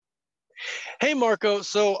Hey, Marco.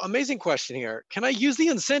 So, amazing question here. Can I use the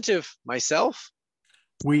incentive myself?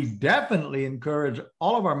 We definitely encourage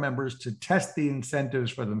all of our members to test the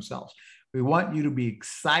incentives for themselves. We want you to be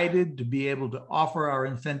excited to be able to offer our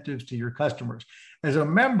incentives to your customers. As a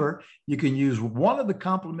member, you can use one of the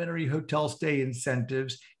complimentary hotel stay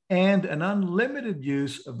incentives and an unlimited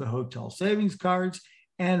use of the hotel savings cards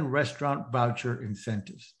and restaurant voucher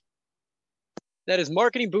incentives. That is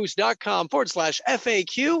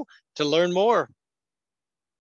marketingboost.com/FAQ to learn more.